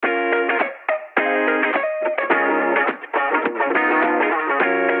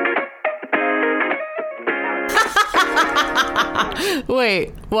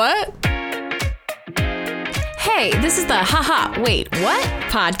Wait, what? Hey, this is the Wait, what?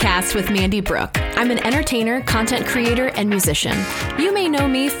 Podcast with Mandy Brooke. I'm an entertainer, content creator, and musician. You may know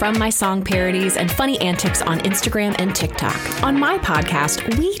me from my song parodies and funny antics on Instagram and TikTok. On my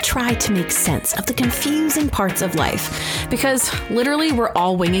podcast, we try to make sense of the confusing parts of life because literally we're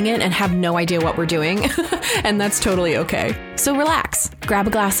all winging it and have no idea what we're doing, and that's totally okay. So relax, grab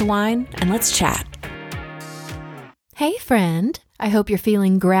a glass of wine, and let's chat. Hey, friend. I hope you're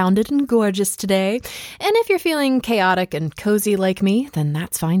feeling grounded and gorgeous today. And if you're feeling chaotic and cozy like me, then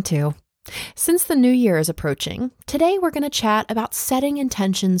that's fine too. Since the new year is approaching, today we're going to chat about setting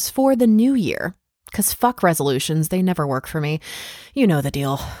intentions for the new year. Because fuck resolutions, they never work for me. You know the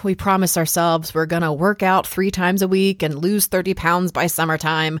deal. We promise ourselves we're going to work out 3 times a week and lose 30 pounds by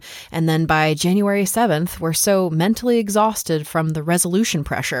summertime. And then by January 7th, we're so mentally exhausted from the resolution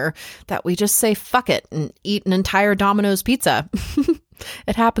pressure that we just say fuck it and eat an entire Domino's pizza.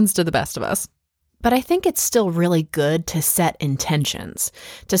 It happens to the best of us. But I think it's still really good to set intentions,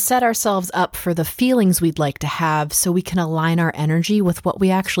 to set ourselves up for the feelings we'd like to have so we can align our energy with what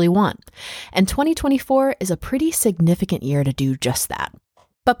we actually want. And 2024 is a pretty significant year to do just that.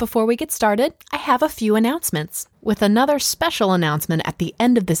 But before we get started, I have a few announcements, with another special announcement at the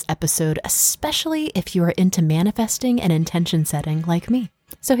end of this episode, especially if you are into manifesting and intention setting like me.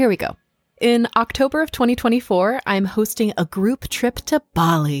 So here we go. In October of 2024, I'm hosting a group trip to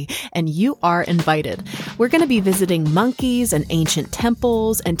Bali, and you are invited. We're going to be visiting monkeys and ancient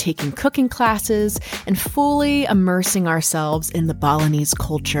temples and taking cooking classes and fully immersing ourselves in the Balinese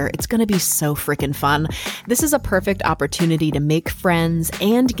culture. It's going to be so freaking fun. This is a perfect opportunity to make friends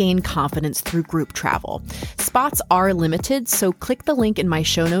and gain confidence through group travel. Spots are limited, so click the link in my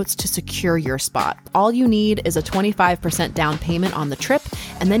show notes to secure your spot. All you need is a 25% down payment on the trip,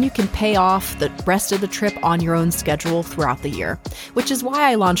 and then you can pay off the rest of the trip on your own schedule throughout the year, which is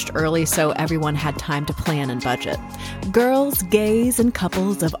why I launched early so everyone had time to plan and budget. Girls, gays, and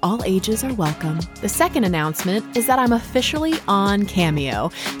couples of all ages are welcome. The second announcement is that I'm officially on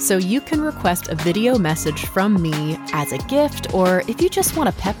Cameo, so you can request a video message from me as a gift, or if you just want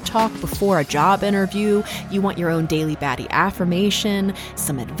a pep talk before a job interview, you want your own daily baddie affirmation,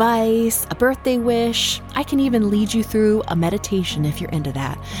 some advice, a birthday wish, I can even lead you through a meditation if you're into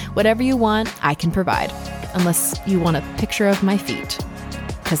that. Whatever you want, I can provide, unless you want a picture of my feet,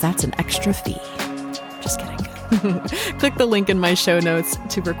 because that's an extra fee. Just kidding. Click the link in my show notes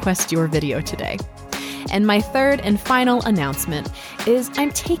to request your video today. And my third and final announcement is I'm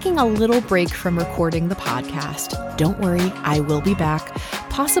taking a little break from recording the podcast. Don't worry, I will be back,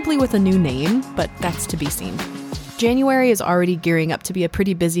 possibly with a new name, but that's to be seen. January is already gearing up to be a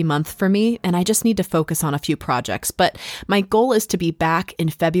pretty busy month for me, and I just need to focus on a few projects. But my goal is to be back in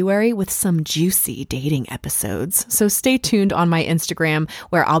February with some juicy dating episodes. So stay tuned on my Instagram,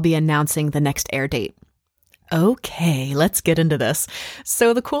 where I'll be announcing the next air date. Okay, let's get into this.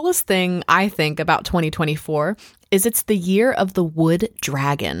 So the coolest thing I think about 2024 is it's the year of the wood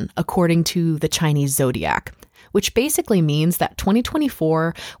dragon, according to the Chinese zodiac, which basically means that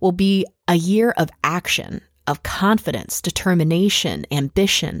 2024 will be a year of action, of confidence, determination,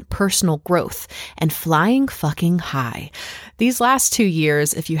 ambition, personal growth, and flying fucking high. These last 2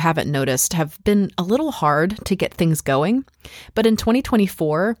 years, if you haven't noticed, have been a little hard to get things going. But in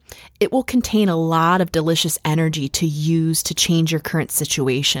 2024, it will contain a lot of delicious energy to use to change your current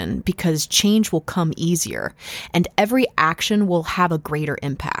situation, because change will come easier, and every action will have a greater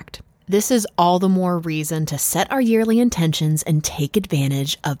impact. This is all the more reason to set our yearly intentions and take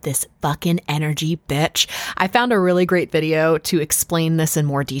advantage of this fucking energy, bitch. I found a really great video to explain this in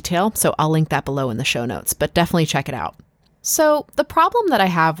more detail, so I'll link that below in the show notes, but definitely check it out. So the problem that I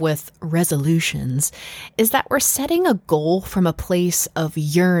have with resolutions is that we're setting a goal from a place of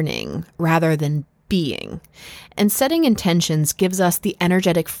yearning rather than being. And setting intentions gives us the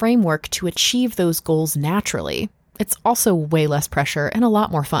energetic framework to achieve those goals naturally. It's also way less pressure and a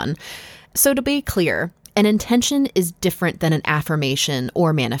lot more fun. So to be clear, an intention is different than an affirmation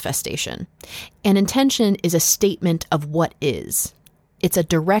or manifestation. An intention is a statement of what is. It's a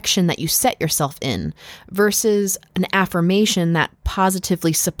direction that you set yourself in versus an affirmation that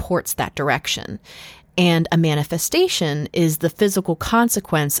positively supports that direction. And a manifestation is the physical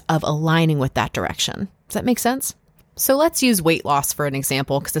consequence of aligning with that direction. Does that make sense? So let's use weight loss for an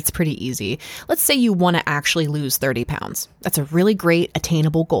example, because it's pretty easy. Let's say you want to actually lose 30 pounds. That's a really great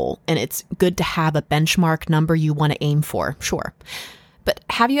attainable goal, and it's good to have a benchmark number you want to aim for, sure. But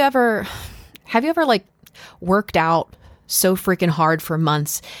have you ever like worked out so freaking hard for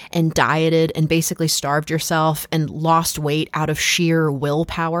months and dieted and basically starved yourself and lost weight out of sheer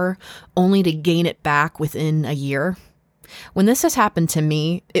willpower only to gain it back within a year? When this has happened to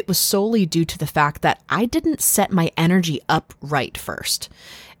me, it was solely due to the fact that I didn't set my energy up right first.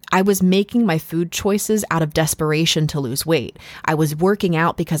 I was making my food choices out of desperation to lose weight. I was working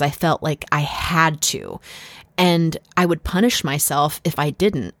out because I felt like I had to, and I would punish myself if I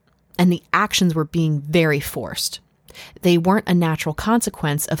didn't. And the actions were being very forced. They weren't a natural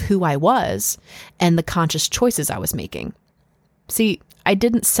consequence of who I was and the conscious choices I was making. See, I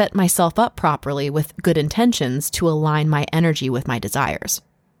didn't set myself up properly with good intentions to align my energy with my desires.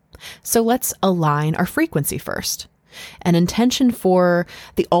 So let's align our frequency first. An intention for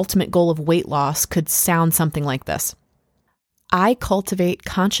the ultimate goal of weight loss could sound something like this. I cultivate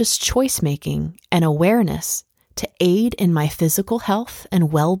conscious choice making and awareness to aid in my physical health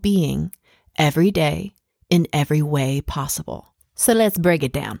and well-being every day in every way possible. So let's break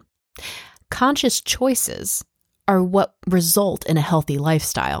it down. Conscious choices are what result in a healthy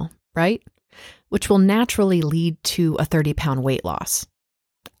lifestyle, right? Which will naturally lead to a 30-pound weight loss.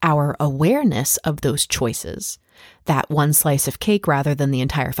 Our awareness of those choices, that one slice of cake rather than the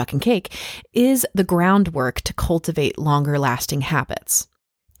entire fucking cake, is the groundwork to cultivate longer lasting habits.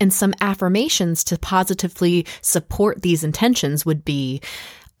 And some affirmations to positively support these intentions would be,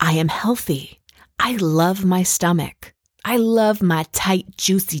 I am healthy. I love my stomach. I love my tight,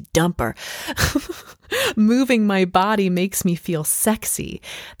 juicy dumper. Moving my body makes me feel sexy.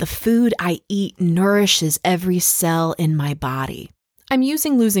 The food I eat nourishes every cell in my body. I'm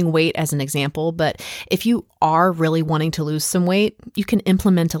using losing weight as an example, but if you are really wanting to lose some weight, you can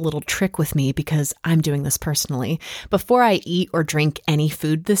implement a little trick with me because I'm doing this personally. Before I eat or drink any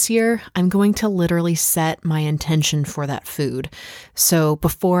food this year, I'm going to literally set my intention for that food. So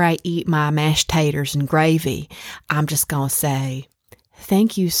before I eat my mashed taters and gravy, I'm just going to say,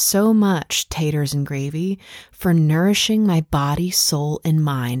 thank you so much, taters and gravy, for nourishing my body, soul, and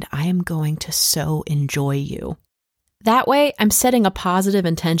mind. I am going to so enjoy you. That way, I'm setting a positive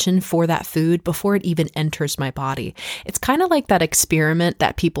intention for that food before it even enters my body. It's kind of like that experiment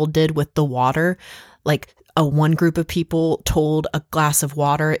that people did with the water. Like one group of people told a glass of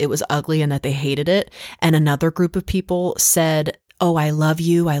water it was ugly and that they hated it. And another group of people said, oh, I love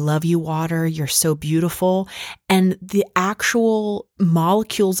you, water, you're so beautiful. And the actual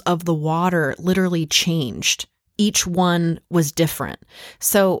molecules of the water literally changed. Each one was different.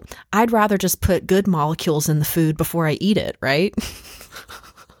 So I'd rather just put good molecules in the food before I eat it, right?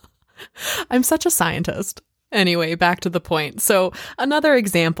 I'm such a scientist. Anyway, back to the point. So another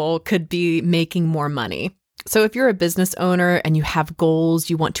example could be making more money. So if you're a business owner and you have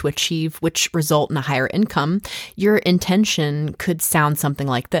goals you want to achieve which result in a higher income, your intention could sound something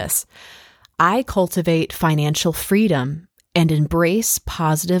like this. I cultivate financial freedom and embrace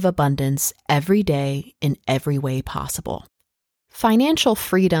positive abundance every day in every way possible. Financial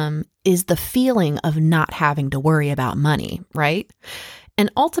freedom is the feeling of not having to worry about money, right?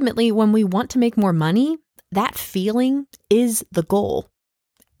 And ultimately, when we want to make more money, that feeling is the goal.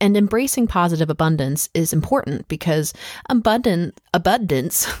 And embracing positive abundance is important because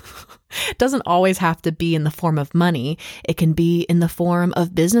abundance doesn't always have to be in the form of money. It can be in the form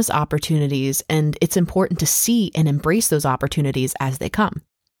of business opportunities, and it's important to see and embrace those opportunities as they come.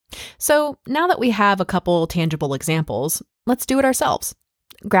 So now that we have a couple tangible examples, let's do it ourselves.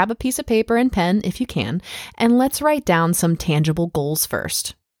 Grab a piece of paper and pen if you can, and let's write down some tangible goals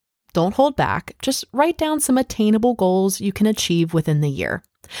first. Don't hold back. Just write down some attainable goals you can achieve within the year.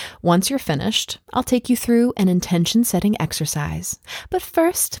 Once you're finished, I'll take you through an intention-setting exercise. But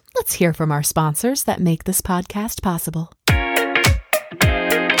first, let's hear from our sponsors that make this podcast possible.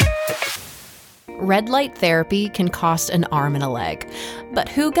 Red light therapy can cost an arm and a leg, but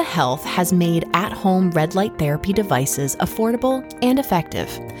Hygge Health has made at-home red light therapy devices affordable and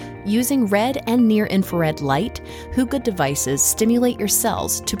effective. Using red and near-infrared light, Hygge devices stimulate your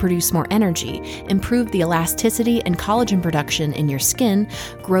cells to produce more energy, improve the elasticity and collagen production in your skin,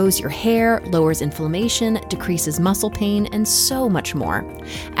 grows your hair, lowers inflammation, decreases muscle pain, and so much more.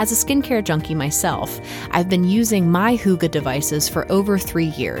 As a skincare junkie myself, I've been using my Hygge devices for over 3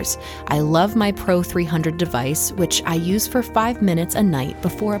 years. I love my Pro 300 device, which I use for 5 minutes a night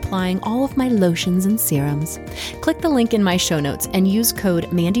before applying all of my lotions and serums. Click the link in my show notes and use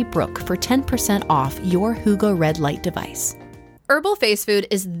code Mandy Brooke for 10% off your Hygge red light device. Herbal Face Food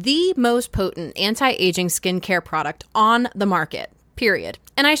is the most potent anti-aging skincare product on the market, period.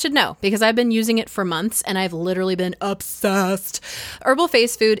 And I should know because I've been using it for months and I've literally been obsessed. Herbal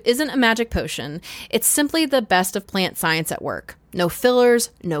Face Food isn't a magic potion. It's simply the best of plant science at work. No fillers,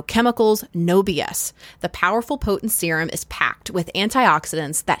 no chemicals, no BS. The powerful potent serum is packed with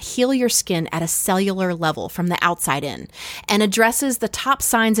antioxidants that heal your skin at a cellular level from the outside in and addresses the top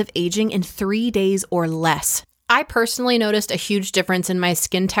signs of aging in 3 days or less. I personally noticed a huge difference in my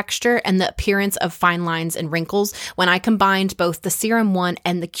skin texture and the appearance of fine lines and wrinkles when I combined both the Serum 1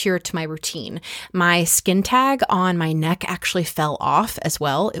 and the Cure to my routine. My skin tag on my neck actually fell off as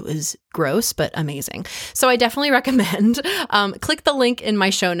well. It was gross, but amazing. So I definitely recommend. Click the link in my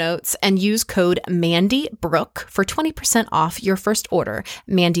show notes and use code MandyBrook for 20% off your first order.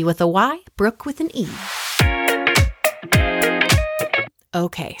 Mandy with a Y, Brook with an E.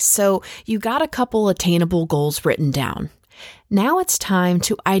 Okay, so you got a couple attainable goals written down. Now it's time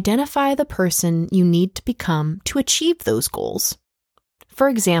to identify the person you need to become to achieve those goals. For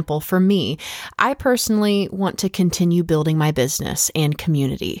example, for me, I personally want to continue building my business and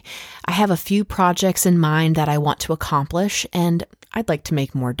community. I have a few projects in mind that I want to accomplish, and I'd like to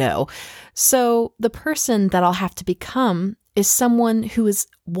make more dough. So the person that I'll have to become is someone who is,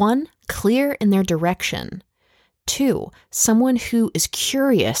 1, clear in their direction. 2, someone who is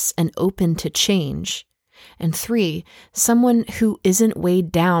curious and open to change. And 3, someone who isn't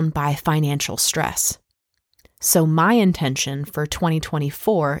weighed down by financial stress. So my intention for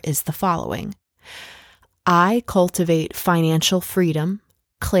 2024 is the following. I cultivate financial freedom,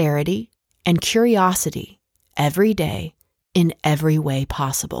 clarity, and curiosity every day in every way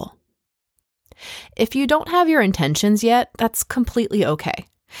possible. If you don't have your intentions yet, that's completely okay.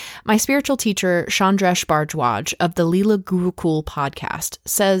 My spiritual teacher, Chandresh Bhardwaj of the Leela Gurukul podcast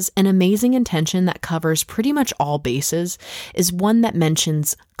says an amazing intention that covers pretty much all bases is one that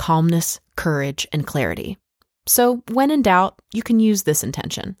mentions calmness, courage, and clarity. So when in doubt, you can use this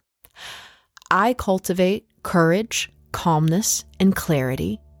intention. I cultivate courage, calmness, and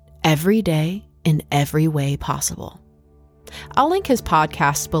clarity every day in every way possible. I'll link his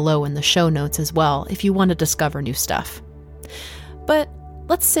podcast below in the show notes as well if you want to discover new stuff. But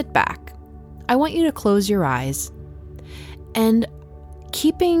let's sit back. I want you to close your eyes and,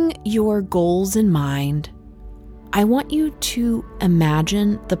 keeping your goals in mind, I want you to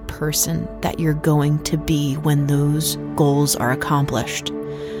imagine the person that you're going to be when those goals are accomplished.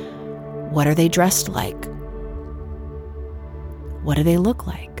 What are they dressed like? What do they look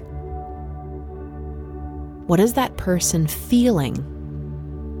like? What is that person feeling?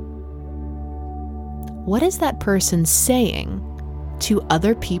 What is that person saying to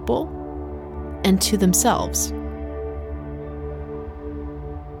other people and to themselves?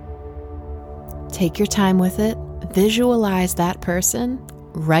 Take your time with it, visualize that person,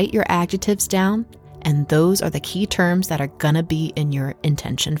 write your adjectives down, and those are the key terms that are gonna be in your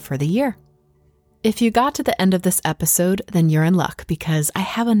intention for the year. If you got to the end of this episode, then you're in luck because I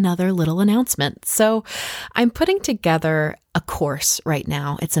have another little announcement. So I'm putting together a course right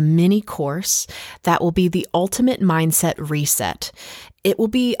now. It's a mini course that will be the Ultimate Mindset Reset. It will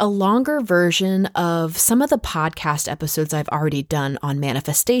be a longer version of some of the podcast episodes I've already done on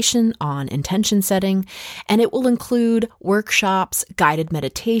manifestation, on intention setting, and it will include workshops, guided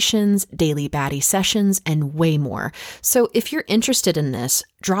meditations, daily baddie sessions, and way more. So if you're interested in this,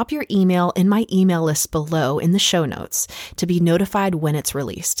 drop your email in my email list below in the show notes to be notified when it's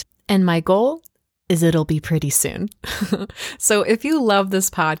released. And my goal is it'll be pretty soon. So if you love this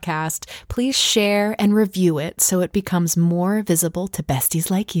podcast, please share and review it so it becomes more visible to besties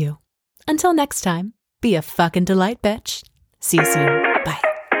like you. Until next time, be a fucking delight, bitch. See you soon.